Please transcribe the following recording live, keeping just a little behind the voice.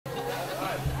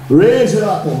Raisin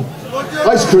apple.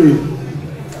 Ice cream.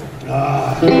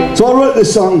 So I wrote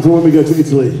this song for when we go to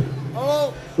Italy.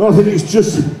 And I think it's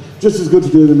just as good to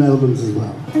do in the Netherlands as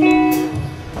well. I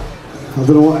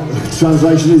don't know what the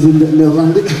translation is in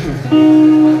Netherlandic.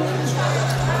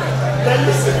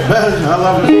 I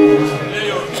love it.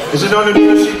 Is it on a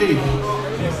new CD?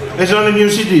 Is it on a new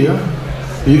CD, huh?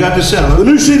 You got to sell it. The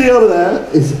new CD over there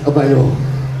is available.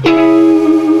 1,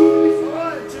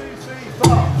 2, 3,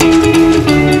 4.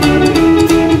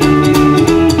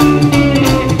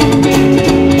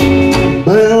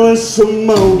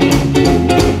 Bellissimo,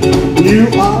 you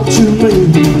are to me.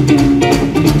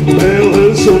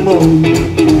 Bellissimo,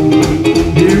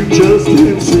 you just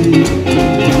can't see.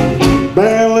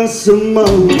 Bellissimo,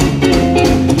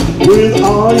 with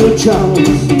all your charms,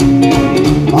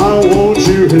 I want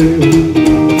you here,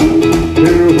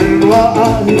 here in my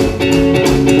eyes.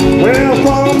 Well,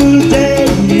 from the day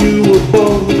you were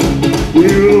born,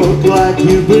 you look like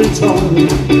you've been torn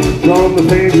from the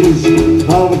pages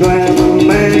of a glamour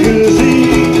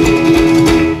magazine.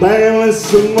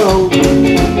 Bellissimo,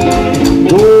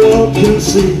 go up and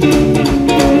see.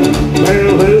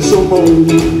 Bellissimo,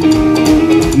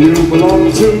 you belong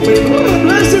to me.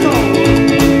 Bellissimo.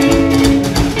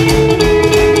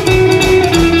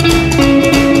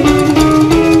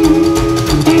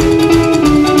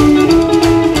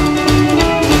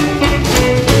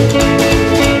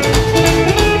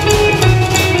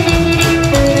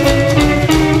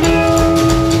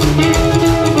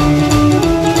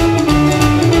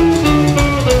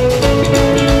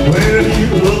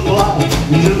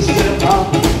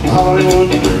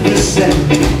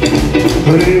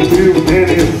 But if you've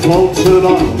any faults at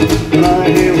all, and I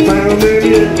ain't found it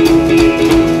yet,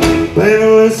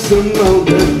 Bellissimo,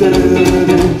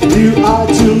 you are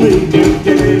to me.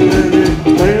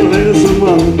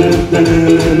 Bellissimo,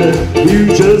 you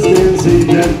just can't see.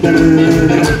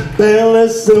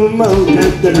 Bellissimo,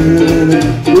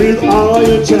 with all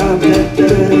your charm,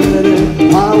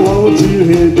 I want you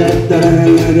here,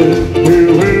 here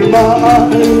in my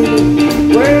eyes.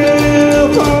 Well,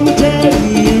 from the day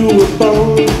you were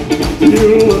born, you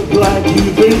look like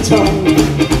you've been torn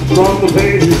from the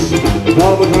pages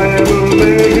of a glamour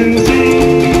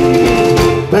magazine.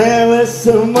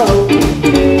 Bellissimo,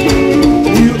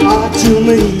 you are to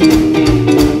me.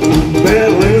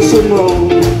 Bellissimo,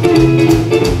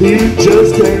 you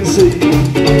just can't see.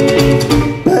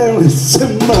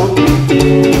 Bellissimo,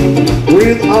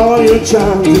 with all your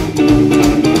charms,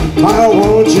 I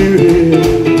want you here,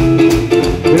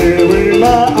 here in my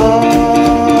arms.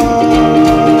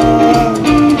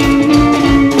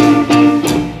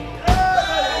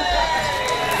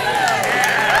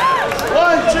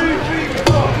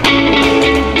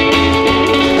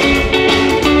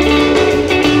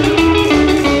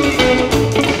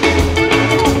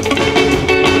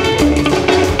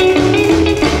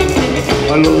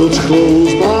 I love to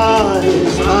close my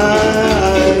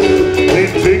eyes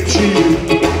and picture you.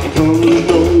 Comes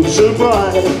no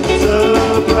surprise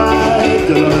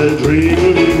that I dream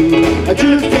of you. I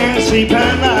just can't sleep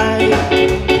at night,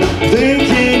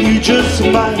 thinking you just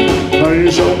might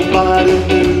be somebody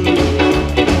new.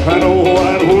 I know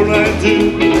what would I do?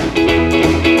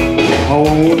 I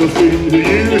wanna feel you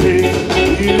here,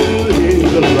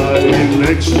 lying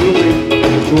next to me.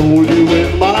 Hold you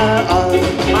in my arms,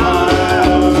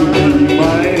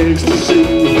 my ecstasy.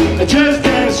 I just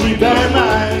can't sleep at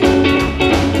night,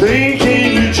 thinking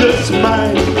you just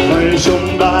might find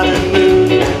somebody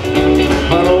new.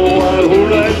 I know what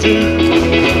would I do?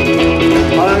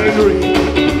 I dream,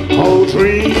 oh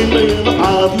dreaming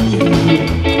of you.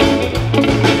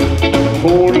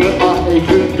 Only I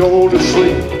could go to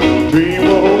sleep, dream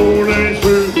the whole night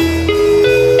through.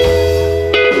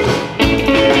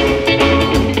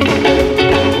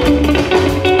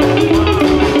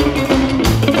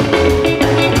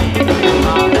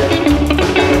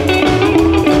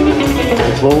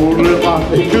 Only I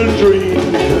could dream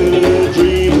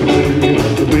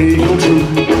to be come true.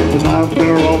 And after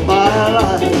all my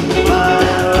life, my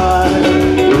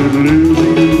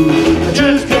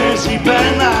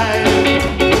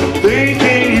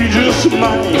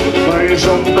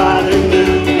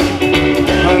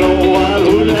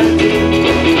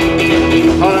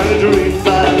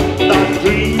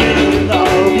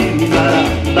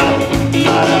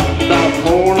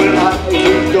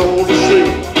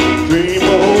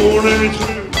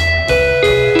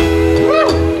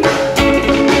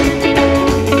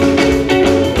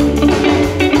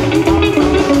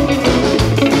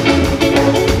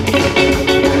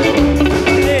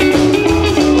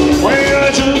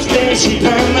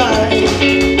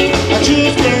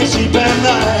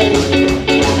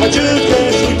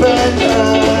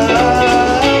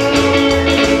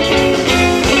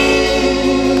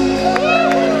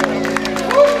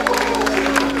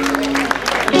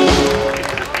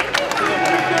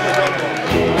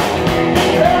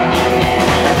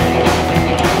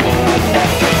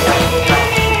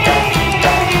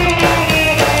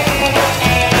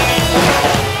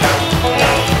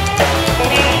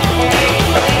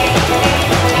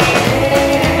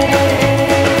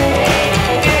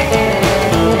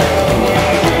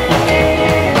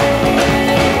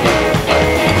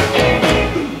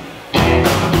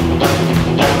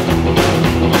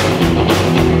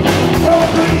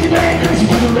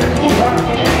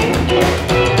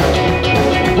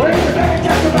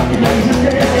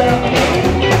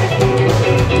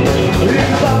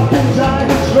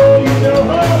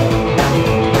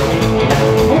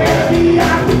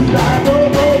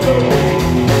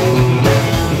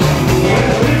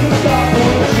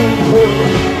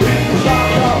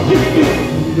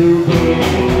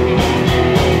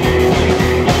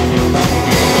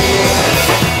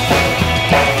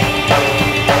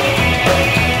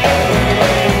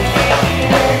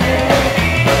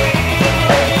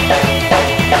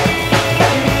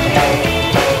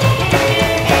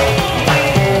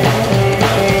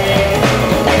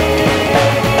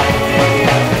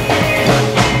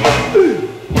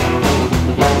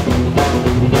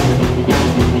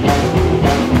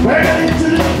to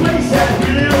the place that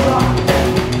really rock.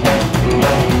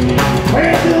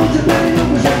 Where fills your belly up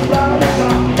with some brown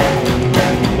song.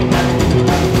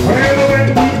 Where the red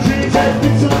blue jeans that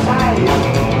fit so tight.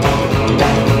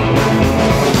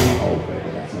 Oh baby,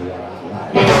 that's what I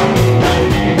like.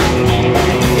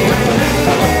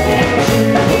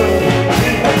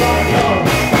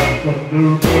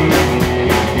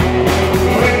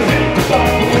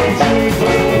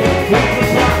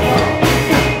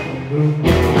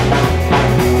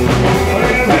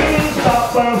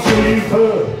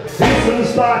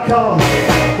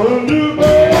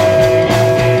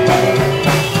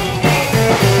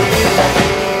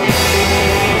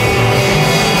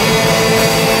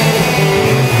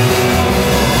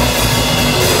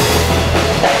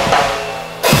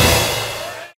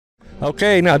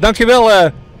 Okay, nou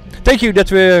dankjewel. Thank you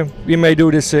that we may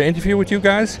do this interview with you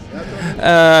guys.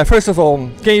 First of all,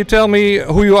 can you tell me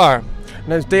who you are?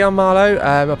 My name's Dion Marlowe,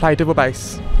 I play double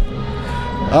bass.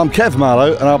 I'm Kev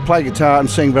Marlowe and I play guitar and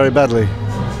sing very badly.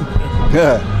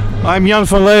 Yeah. I'm Jan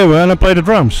van Leeuwen and I play the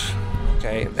drums.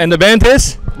 Okay, and the band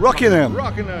is? Rockin'Em.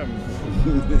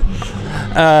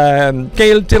 Can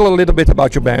you tell a little bit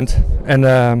about your band and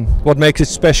what makes it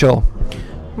special?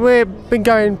 We've been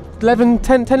going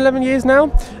 10-11 years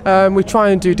now. We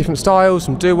try and do different styles,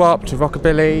 from doo-wop to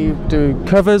rockabilly, do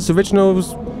covers,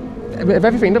 originals, a bit of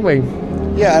everything, don't we?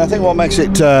 Yeah, and I think what makes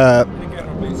it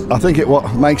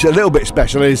what makes it a little bit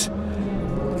special is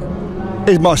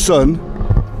my son,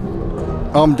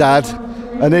 I'm dad,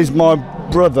 and he's my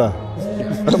brother.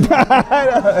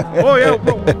 Oh yeah,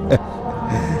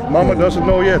 Mama doesn't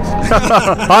know yet.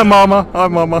 Hi Mama, hi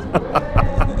Mama.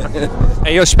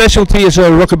 And your specialty is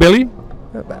rockabilly?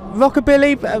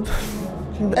 Rockabilly,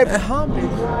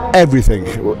 Everything.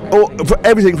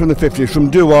 Everything from the 50s, from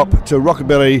doo-wop to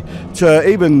rockabilly to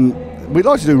even, we'd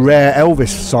like to do rare Elvis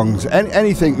songs,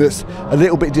 anything that's a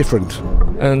little bit different.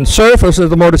 And surf, or is it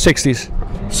more the 60s?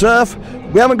 Surf,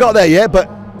 we haven't got there yet, but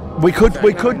we could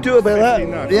do a bit of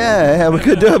that. Yeah, we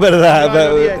could do a bit of that.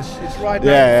 But Yes, it's right now.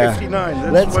 Yeah,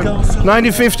 59. Let's go.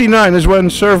 1959 is when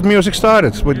surf music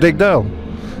started with Dick Dale.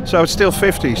 So it's still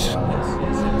 50s.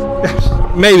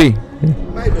 Maybe.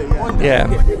 Yeah.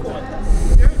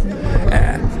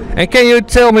 And can you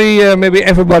tell me, maybe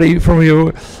everybody from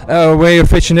you, where your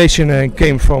fascination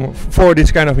came from for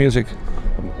this kind of music?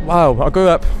 Wow, I grew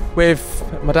up with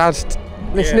my dad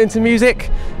listening to music.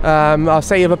 I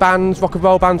see other bands, rock and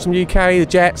roll bands from UK, the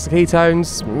Jets, the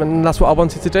Ketones, and that's what I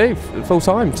wanted to do full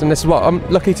time. And this is what I'm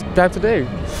lucky to be able to do.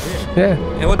 Yeah.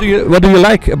 And what do you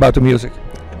like about the music?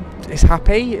 It's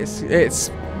happy.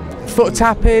 It's foot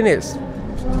tapping. It's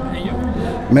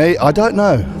Me, I don't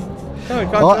know. No,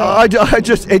 it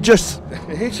just it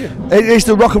hits you. it's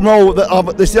the rock and roll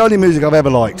it's the only music I've ever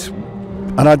liked,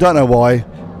 and I don't know why.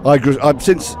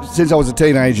 Since I was a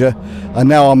teenager, and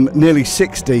now I'm nearly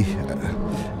 60.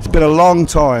 It's been a long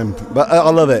time, but I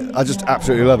love it. I just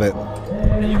absolutely love it.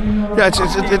 Yeah,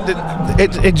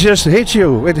 it just hits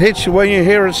you. It hits you when you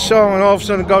hear a song, and all of a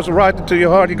sudden it goes right into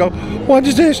your heart. You go, "What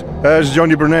is this?" It's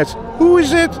Johnny Burnett. Who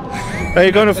is it? And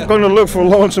you're gonna look for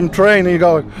Lonesome Train, and you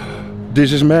go,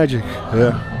 "This is magic."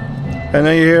 Yeah. And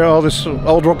then you hear all this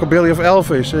old rockabilly of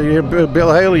Elvis. You hear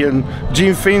Bill Haley and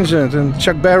Gene Vincent and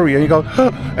Chuck Berry, and you go,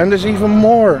 huh, and there's even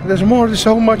more. There's more. There's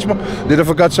so much more. Did I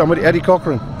forget somebody? Eddie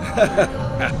Cochran.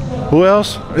 Who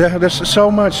else? Yeah, there's so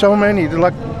much, so many. They're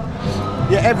like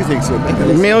everything's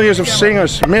millions of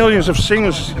singers, millions of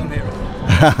singers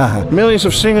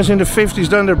in the 50s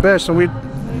done their best, and we're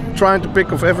trying to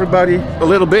pick off everybody a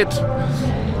little bit,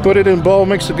 put it in bowl,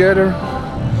 mix together.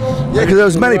 Yeah, because there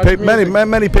was many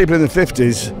people in the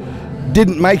 50s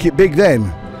didn't make it big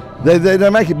then. They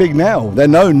make it big now. They're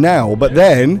known now, but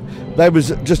then they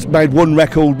was just made one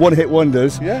record, one hit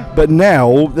wonders. Yeah. But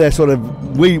now they're sort of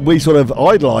we sort of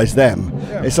idolise them.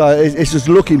 Yeah. It's just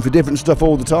looking for different stuff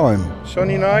all the time.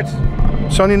 Sunny Night,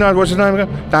 what's his name again?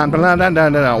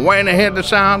 When I hear the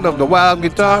sound of the wild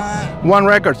guitar, one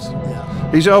record.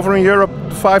 He's over in Europe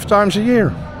 5 times a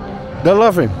year. They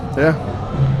love him. Yeah.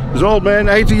 This old man,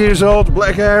 80 years old,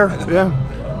 black hair, yeah,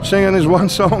 singing his one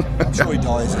song. I'm sure he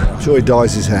dyes it. I'm sure he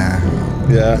dyes his hair.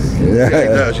 Yeah, he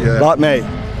does, yeah. Like me.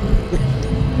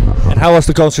 And how was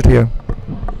the concert here?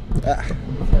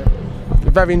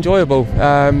 very enjoyable.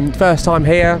 First time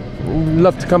here,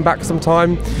 love to come back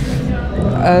sometime.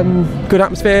 Good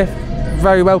atmosphere,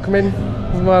 very welcoming.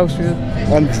 What else?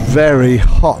 And very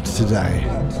hot today.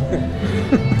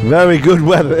 Very good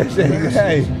weather, isn't it?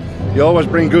 Hey. You always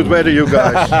bring good weather, you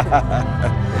guys.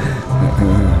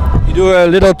 You do a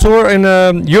little tour in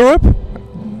Europe?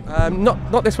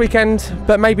 Not this weekend,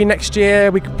 but maybe next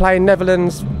year we could play in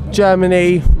Netherlands,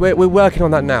 Germany. We're working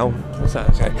on that now.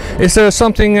 Okay. Is there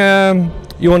something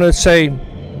you want to say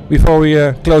before we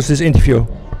close this interview?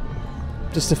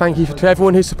 Just to thank you to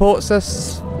everyone who supports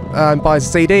us, buys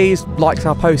CDs, likes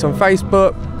our posts on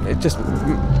Facebook. It just.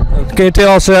 Can you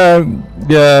tell us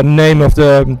the name of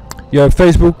your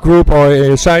Facebook group or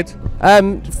your site?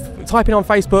 Type in on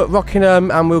Facebook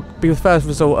Rockin'Em and we'll be the first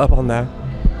result up on there.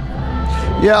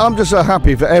 Yeah, I'm just so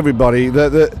happy for everybody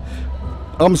that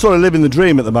I'm sort of living the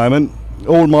dream at the moment.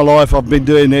 All my life I've been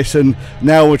doing this, and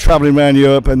now we're travelling around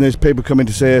Europe and there's people coming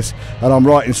to see us, and I'm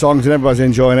writing songs and everybody's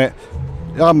enjoying it.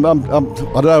 I don't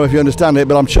know if you understand it,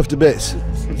 but I'm chuffed to bits.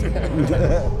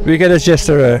 We get a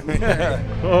gesture.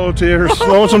 Oh, tears,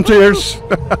 lonesome tears.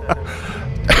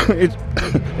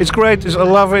 It's great. I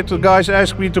love it. The guys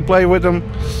ask me to play with them.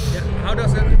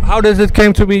 How does it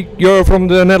came to be? You're from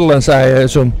the Netherlands, I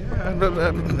assume.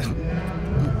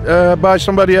 By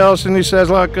somebody else, and he says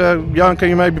like, Jan, can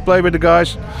you maybe play with the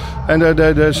guys? And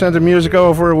they sent the music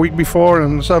over a week before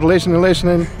and started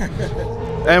listening,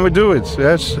 and we do it.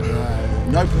 Yes.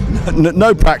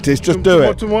 No practice, just do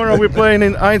it. Tomorrow we're playing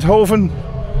in Eindhoven.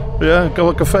 Yeah,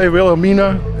 Café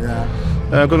Wilhelmina. Yeah.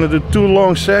 I'm gonna do 2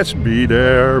 long sets. Be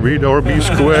there, or be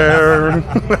square.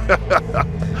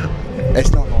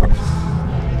 It's not long.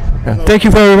 Thank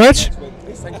you very much.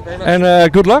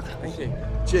 And good luck. Thank you.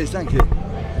 Cheers, thank you.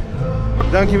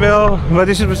 Dankjewel. Wat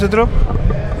is het erop?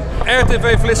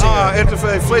 RTV Vlissingen.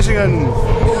 RTV Vlissingen.